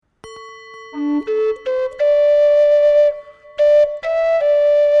You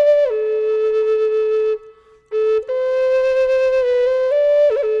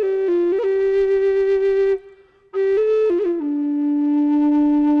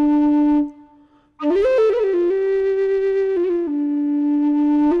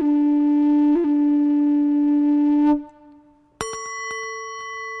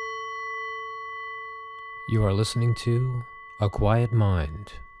are listening to A Quiet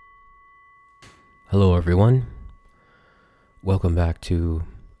Mind. Hello, everyone. Welcome back to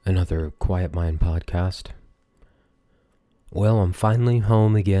another Quiet Mind podcast. Well, I'm finally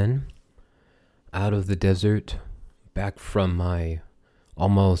home again, out of the desert, back from my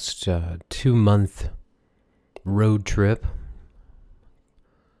almost 2-month road trip,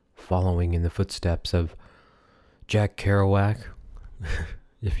 following in the footsteps of Jack Kerouac,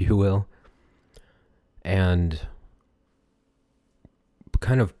 if you will. And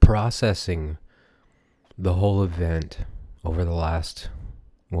kind of processing the whole event over the last,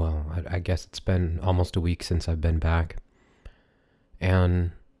 I guess it's been almost a week since I've been back.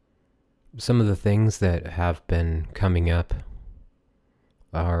 And some of the things that have been coming up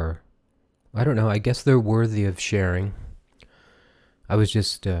are, I guess they're worthy of sharing. I was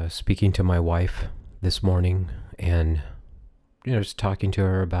just speaking to my wife this morning and, just talking to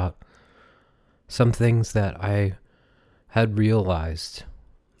her about some things that I had realized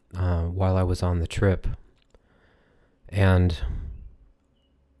while I was on the trip. And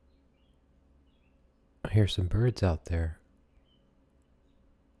I hear some birds out there.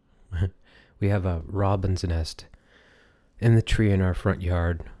 We have a robin's nest in the tree in our front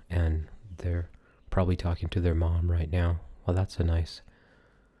yard, and they're probably talking to their mom right now. Well, that's a nice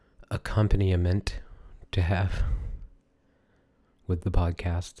accompaniment to have with the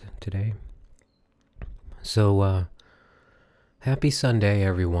podcast today. So, happy Sunday,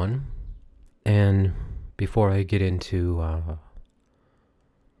 everyone. And before I get into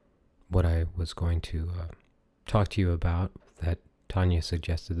what I was going to talk to you about, that Tanya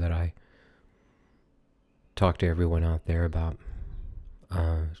suggested that I talk to everyone out there about,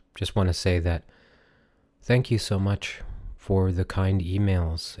 just want to say that thank you so much for the kind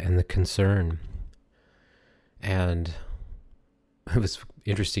emails and the concern. And it was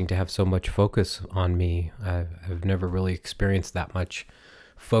interesting to have so much focus on me. I've never really experienced that much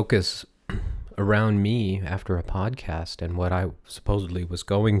focus around me after a podcast and what I supposedly was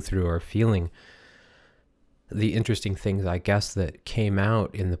going through or feeling. The interesting things, I guess, that came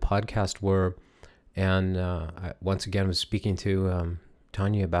out in the podcast were, and I once again was speaking to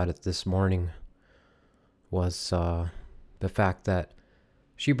Tanya about it this morning, was the fact that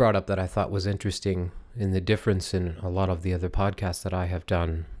she brought up that I thought was interesting in the difference in a lot of the other podcasts that I have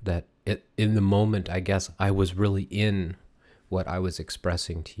done, that in the moment, I guess, I was really in what I was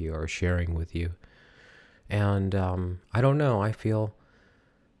expressing to you or sharing with you. And I don't know, I feel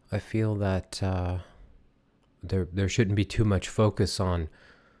that there shouldn't be too much focus on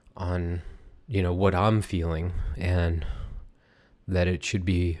what I'm feeling, and that it should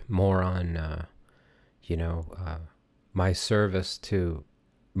be more on my service to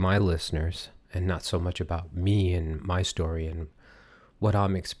my listeners, and not so much about me and my story and what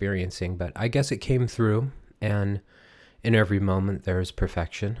I'm experiencing. But I guess it came through, and in every moment there is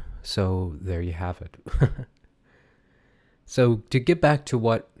perfection. So there you have it. So to get back to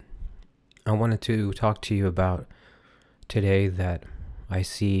what I wanted to talk to you about today, that I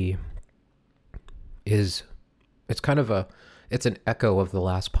see it's an echo of the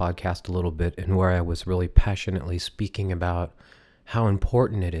last podcast a little bit, and where I was really passionately speaking about how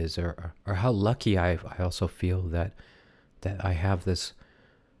important it is, or how lucky I also feel that I have this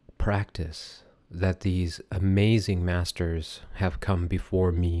practice, that these amazing masters have come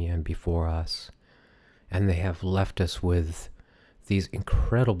before me and before us, and they have left us with these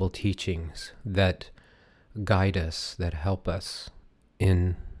incredible teachings that guide us, that help us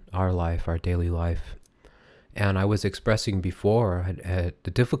in our life, our daily life. And I was expressing before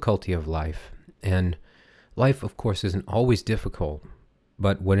the difficulty of life, and life, of course, isn't always difficult,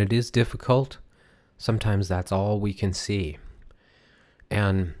 but when it is difficult, sometimes that's all we can see.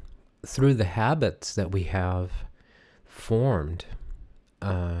 And through the habits that we have formed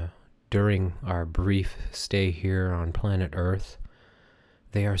during our brief stay here on planet Earth,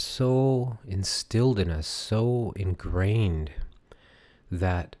 they are so instilled in us, so ingrained,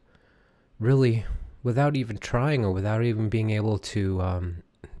 that really, without even trying or without even being able to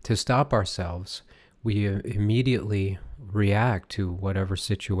stop ourselves, we immediately react to whatever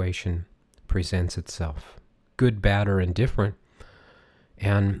situation presents itself, good, bad, or indifferent.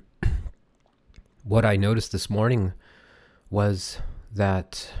 And what I noticed this morning was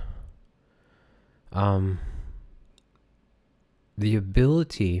that The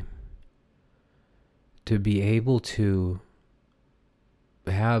ability to be able to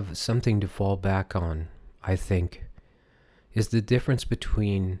have something to fall back on, I think, is the difference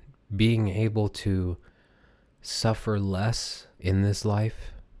between being able to suffer less in this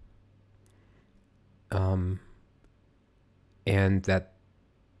life, and that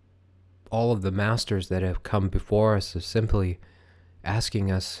all of the masters that have come before us are simply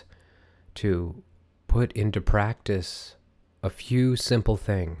asking us to put into practice a few simple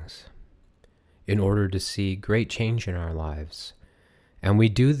things in order to see great change in our lives. And we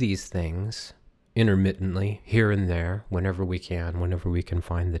do these things intermittently, here and there, whenever we can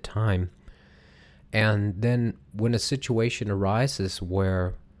find the time. And then when a situation arises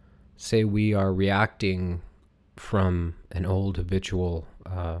where, say, we are reacting from an old habitual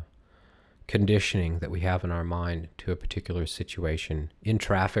conditioning that we have in our mind to a particular situation. In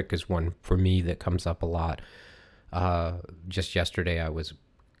traffic is one for me that comes up a lot. Just yesterday I was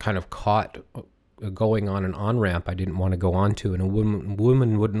kind of caught going on an on-ramp I didn't want to go onto, and a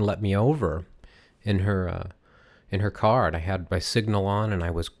woman wouldn't let me over in her car, and I had my signal on, and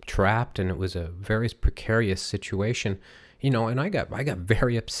I was trapped, and it was a very precarious situation, and I got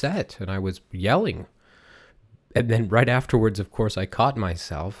very upset, and I was yelling. And then right afterwards, of course, I caught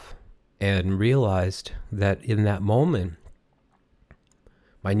myself and realized that in that moment,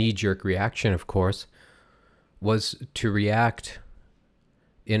 my knee-jerk reaction, of course, was to react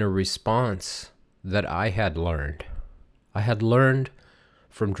in a response that I had learned. I had learned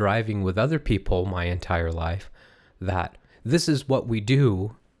from driving with other people my entire life that this is what we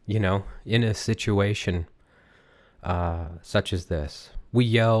do, in a situation such as this. We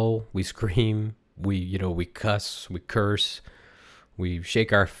yell, we scream, we cuss, we curse, we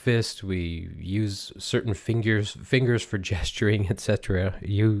shake our fist, we use certain fingers for gesturing, etc.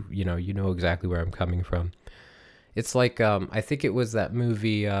 You know exactly where I'm coming from. It's like, I think it was that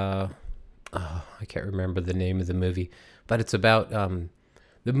movie, I can't remember the name of the movie, but it's about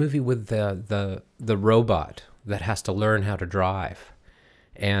the movie with the robot that has to learn how to drive.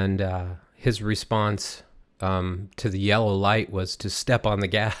 And his response to the yellow light was to step on the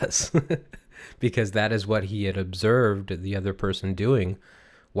gas because that is what he had observed the other person doing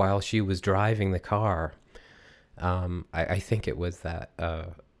while she was driving the car. I think it was that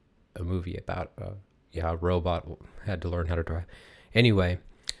a movie about a robot had to learn how to drive. Anyway,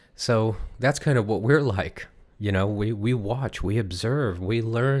 so that's kind of what we're like. We watch, we observe, we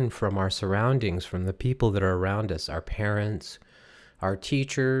learn from our surroundings, from the people that are around us, our parents, our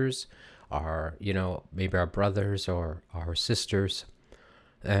teachers, our, maybe our brothers or our sisters,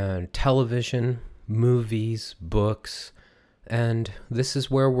 and television, movies, books. And this is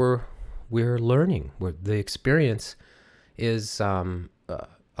where we're learning. The experience is a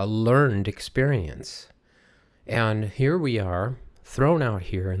learned experience. And here we are, thrown out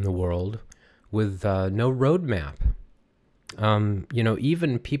here in the world with no roadmap.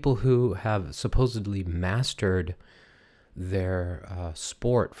 Even people who have supposedly mastered their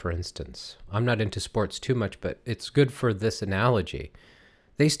sport, for instance. I'm not into sports too much, but it's good for this analogy.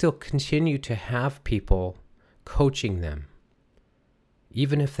 They still continue to have people coaching them.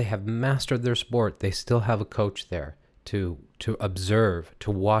 Even if they have mastered their sport, they still have a coach there to observe,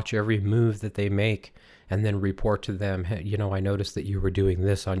 to watch every move that they make, and then report to them, hey, I noticed that you were doing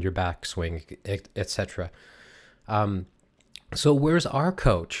this on your backswing, etc. So where's our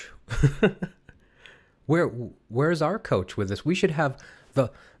coach? Where's our coach with this? We should have the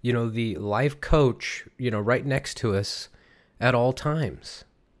life coach, right next to us at all times.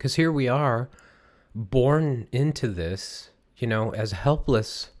 Because here we are, born into this, as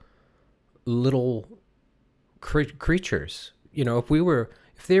helpless little creatures. If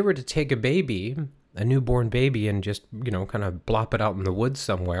they were to take a baby, a newborn baby, and just, kind of blop it out in the woods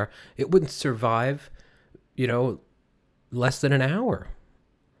somewhere, it wouldn't survive, less than an hour.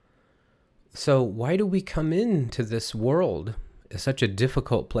 So why do we come into this world as such a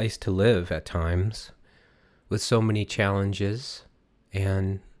difficult place to live at times, with so many challenges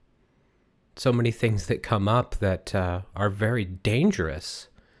and so many things that come up that are very dangerous?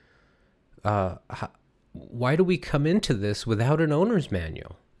 Why do we come into this without an owner's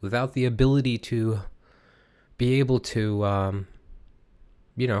manual, without the ability to be able to,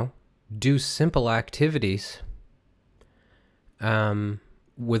 do simple activities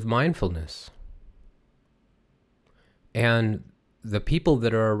with mindfulness? And the people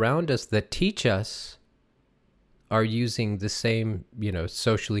that are around us that teach us are using the same,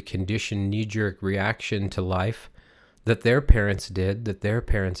 socially conditioned knee-jerk reaction to life that their parents did,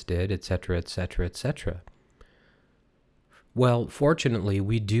 etc., etc., etc. Well, fortunately,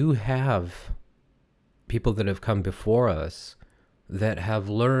 we do have people that have come before us that have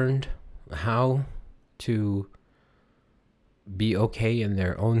learned how to be okay in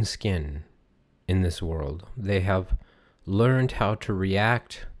their own skin in this world. They have learned how to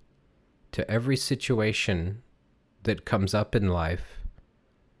react to every situation that comes up in life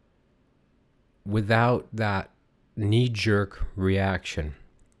without that knee-jerk reaction.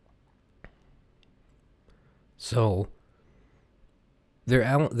 So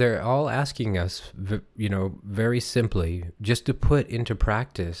they're all asking us, very simply, just to put into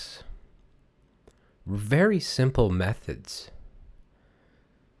practice very simple methods.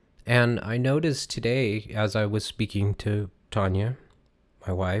 And I noticed today, as I was speaking to Tanya,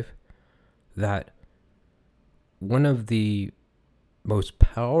 my wife, that one of the most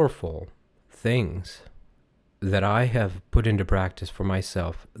powerful things that I have put into practice for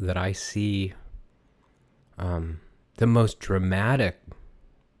myself, that I see the most dramatic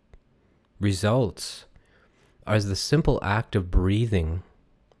results, is the simple act of breathing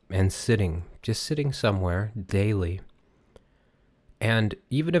and sitting, just sitting somewhere daily. And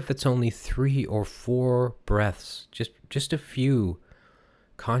even if it's only 3 or 4 breaths, just a few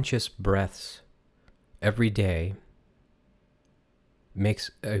conscious breaths every day, makes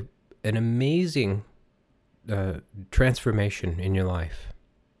an amazing transformation in your life.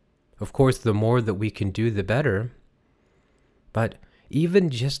 Of course, the more that we can do, the better. But even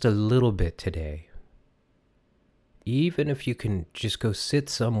just a little bit today, even if you can just go sit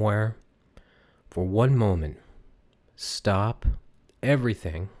somewhere for 1 moment, stop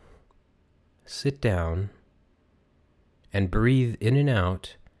everything, sit down, and breathe in and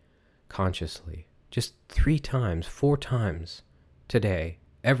out consciously. Just 3 times, 4 times today,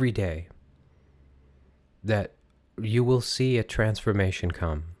 every day, that you will see a transformation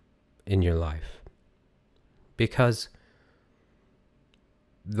come in your life. Because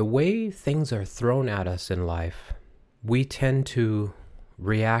the way things are thrown at us in life, we tend to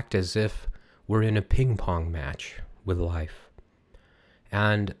react as if we're in a ping pong match with life.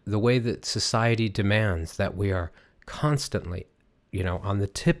 And the way that society demands that we are constantly, on the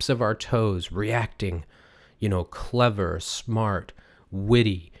tips of our toes, reacting, clever, smart,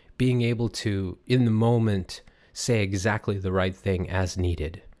 witty, being able to, in the moment, say exactly the right thing as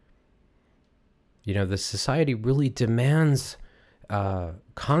needed. The society really demands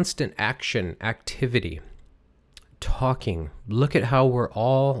constant action, activity, talking. Look at how we're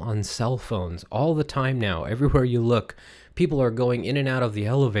all on cell phones all the time now. Everywhere you look, people are going in and out of the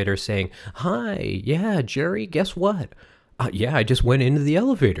elevator saying, "Hi, yeah, Jerry, guess what? Yeah, I just went into the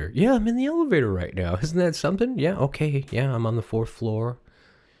elevator. Yeah, I'm in the elevator right now. Isn't that something? Yeah, okay. Yeah, I'm on the 4th floor.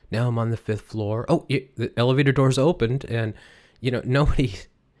 Now I'm on the 5th floor. Oh, yeah, the elevator doors opened, and,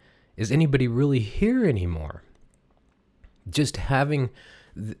 is anybody really here anymore? Just having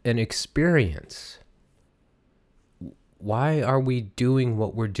an experience. Why are we doing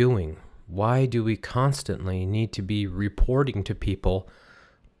what we're doing? Why do we constantly need to be reporting to people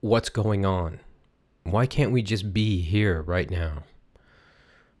what's going on? Why can't we just be here right now?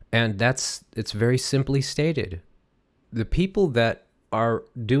 And it's very simply stated. The people that are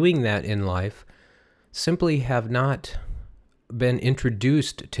doing that in life simply have not been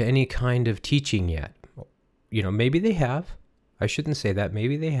introduced to any kind of teaching yet. Maybe they have. I shouldn't say that.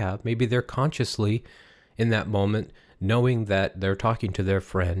 Maybe they have. Maybe they're consciously in that moment knowing that they're talking to their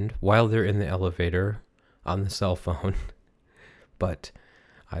friend while they're in the elevator on the cell phone. But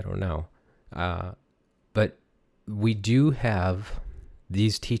I don't know. But we do have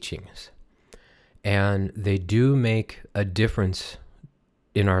these teachings, and they do make a difference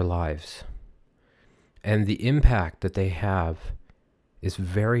in our lives. And the impact that they have is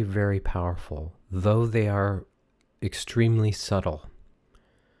very, very powerful, though they are extremely subtle.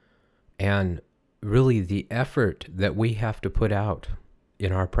 And really, the effort that we have to put out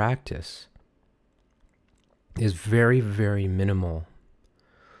in our practice is very, very minimal.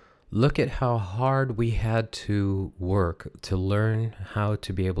 Look at how hard we had to work to learn how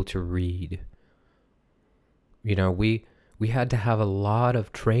to be able to read. We had to have a lot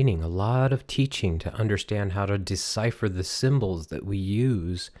of training, a lot of teaching to understand how to decipher the symbols that we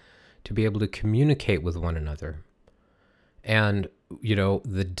use to be able to communicate with one another. And,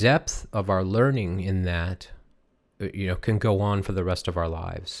 the depth of our learning in that, can go on for the rest of our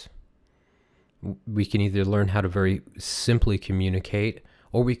lives. We can either learn how to very simply communicate,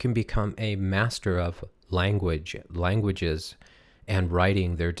 or we can become a master of languages, and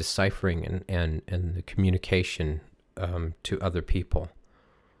writing, their deciphering and the communication to other people.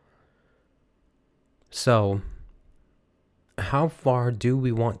 So, how far do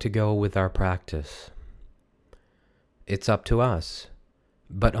we want to go with our practice? It's up to us.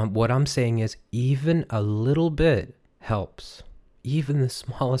 But what I'm saying is even a little bit helps. Even the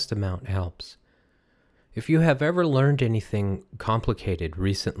smallest amount helps. If you have ever learned anything complicated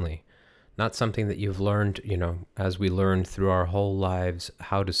recently, not something that you've learned, as we learned through our whole lives,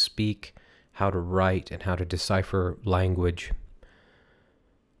 how to speak, how to write, and how to decipher language.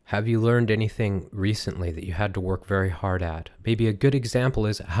 Have you learned anything recently that you had to work very hard at? Maybe a good example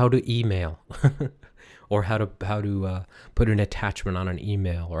is how to email, or how to put an attachment on an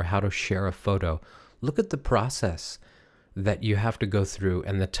email, or how to share a photo. Look at the process that you have to go through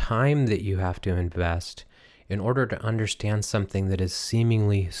and the time that you have to invest in order to understand something that is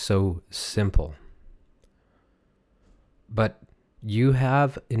seemingly so simple. But you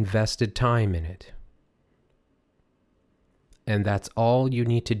have invested time in it. And that's all you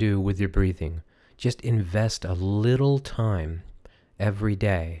need to do with your breathing. Just invest a little time every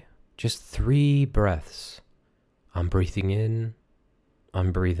day. Just 3 breaths. I'm breathing in,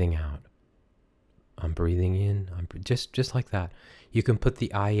 I'm breathing out. I'm breathing in, just like that. You can put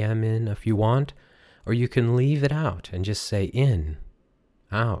the I am in if you want, or you can leave it out and just say in,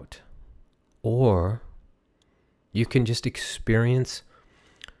 out. Or you can just experience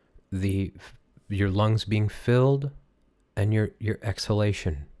your lungs being filled and your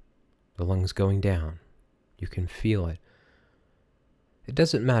exhalation, the lungs going down. You can feel it. It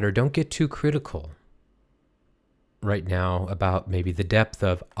doesn't matter. Don't get too critical right now about maybe the depth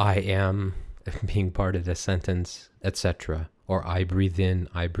of I am being part of the sentence, etc. Or I breathe in,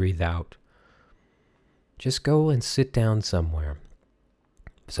 I breathe out. Just go and sit down somewhere,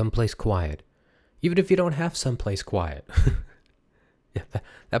 someplace quiet. Even if you don't have someplace quiet. Yeah,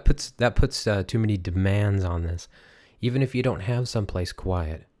 that puts too many demands on this. Even if you don't have someplace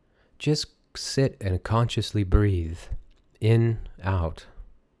quiet, just sit and consciously breathe in, out,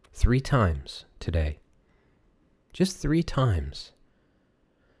 3 times today. Just 3 times.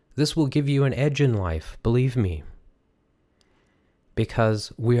 This will give you an edge in life, believe me.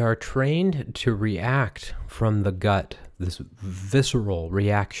 Because we are trained to react from the gut, this visceral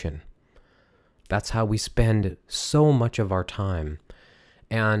reaction. That's how we spend so much of our time.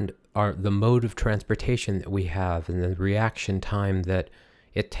 And the mode of transportation that we have and the reaction time that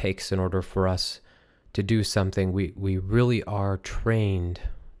it takes in order for us to do something, we really are trained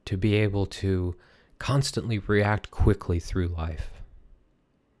to be able to constantly react quickly through life.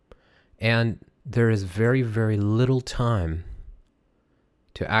 And there is very, very little time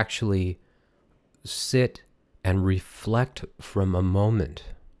to actually sit and reflect from a moment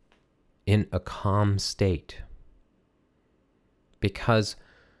in a calm state. Because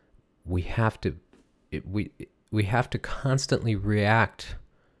we have to constantly react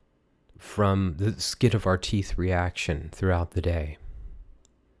from the skin of our teeth reaction throughout the day.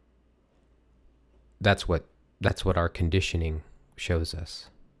 That's what our conditioning shows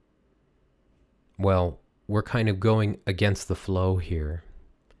us. Well, we're kind of going against the flow here,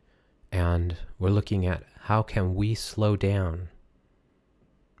 and we're looking at how can we slow down?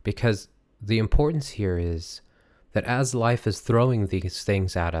 Because the importance here is that as life is throwing these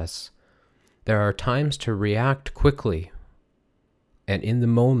things at us, there are times to react quickly and in the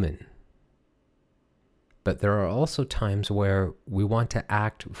moment. But there are also times where we want to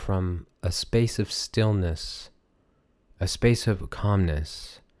act from a space of stillness, a space of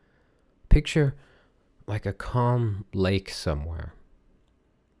calmness. Picture like a calm lake somewhere,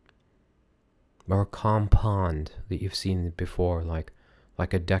 or a calm pond that you've seen before, like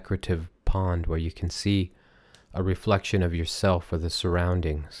a decorative pond where you can see a reflection of yourself or the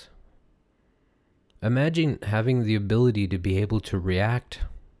surroundings. Imagine having the ability to be able to react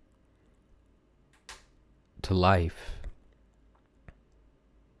to life,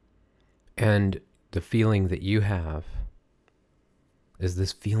 and the feeling that you have is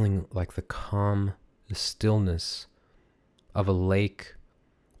this feeling like the calm, the stillness of a lake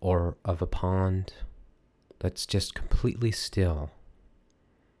or of a pond that's just completely still.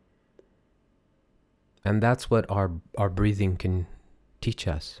 And that's what our breathing can teach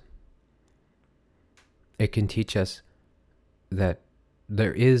us. It can teach us that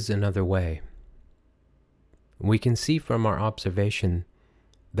there is another way. We can see from our observation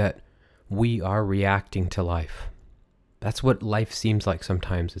that we are reacting to life. That's what life seems like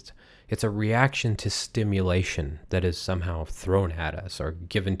sometimes. It's a reaction to stimulation that is somehow thrown at us or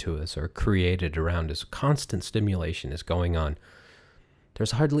given to us or created around us. Constant stimulation is going on.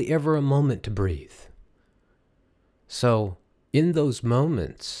 There's hardly ever a moment to breathe. So in those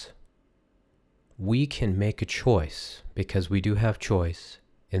moments, we can make a choice, because we do have choice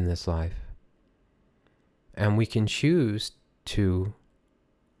in this life. And we can choose to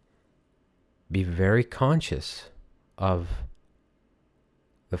be very conscious of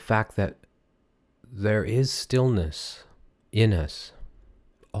The fact that there is stillness in us,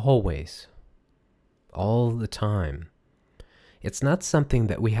 always, all the time. It's not something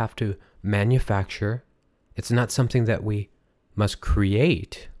that we have to manufacture. It's not something that we must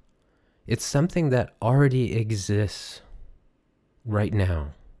create. It's something that already exists right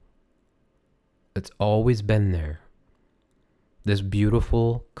now. It's always been there. This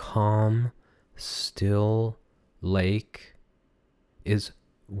beautiful, calm, still lake is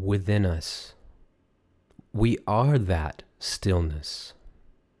within us. We are that stillness.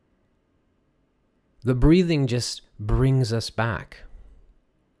 The breathing just brings us back.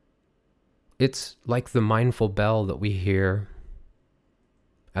 It's like the mindful bell that we hear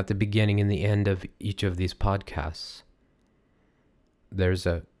at the beginning and the end of each of these podcasts. There's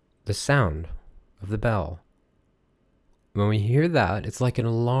the sound of the bell. When we hear that, it's like an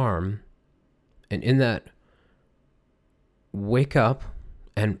alarm. And in that, wake up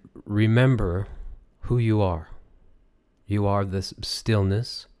and remember who you are. You are this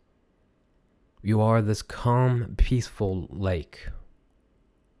stillness. You are this calm, peaceful lake.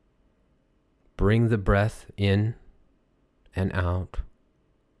 Bring the breath in and out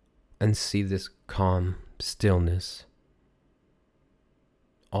and see this calm stillness.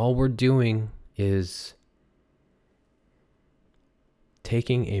 All we're doing is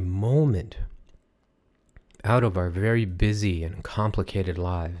taking a moment out of our very busy and complicated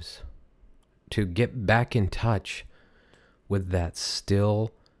lives to get back in touch with that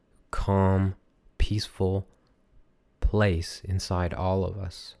still, calm, peaceful place inside all of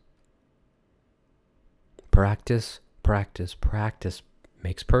us. Practice, practice, practice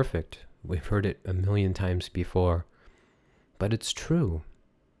makes perfect. We've heard it a million times before, but it's true.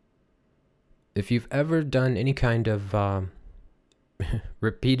 If you've ever done any kind of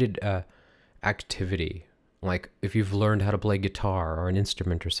repeated activity, like if you've learned how to play guitar or an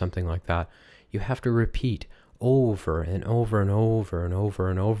instrument or something like that, you have to repeat over and over and over and over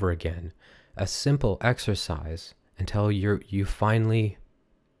and over again a simple exercise until you finally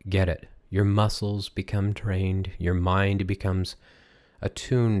get it. Your muscles become trained, your mind becomes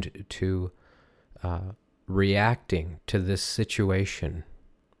attuned to reacting to this situation.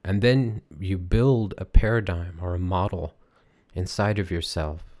 And then you build a paradigm or a model inside of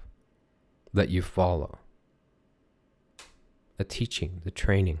yourself that you follow. The teaching, the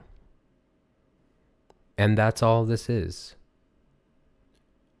training. And that's all this is.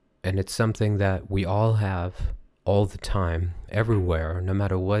 And it's something that we all have all the time, everywhere, no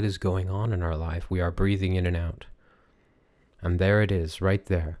matter what is going on in our life. We are breathing in and out. And there it is, right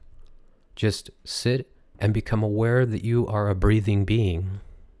there. Just sit and become aware that you are a breathing being.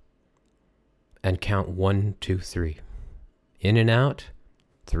 And count 1, 2, 3. In and out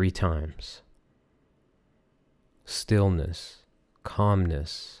 3 times. Stillness,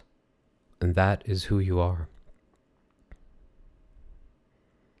 calmness, and that is who you are.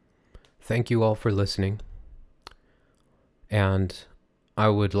 Thank you all for listening. And I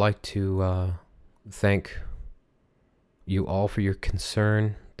would like to thank you all for your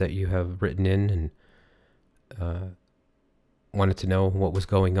concern that you have written in and wanted to know what was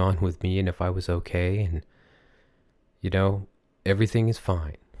going on with me and if I was okay. And, everything is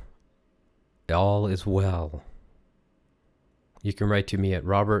fine. All is well. You can write to me at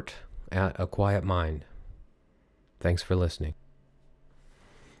robert@aquietmind. Thanks for listening.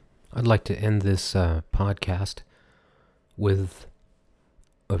 I'd like to end this podcast with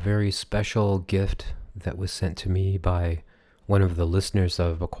a very special gift that was sent to me by one of the listeners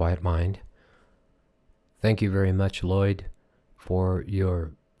of A Quiet Mind. Thank you very much, Lloyd, for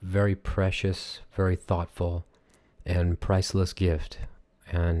your very precious, very thoughtful, and priceless gift.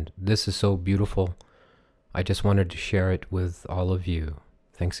 And this is so beautiful. I just wanted to share it with all of you.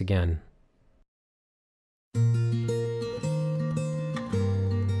 Thanks again.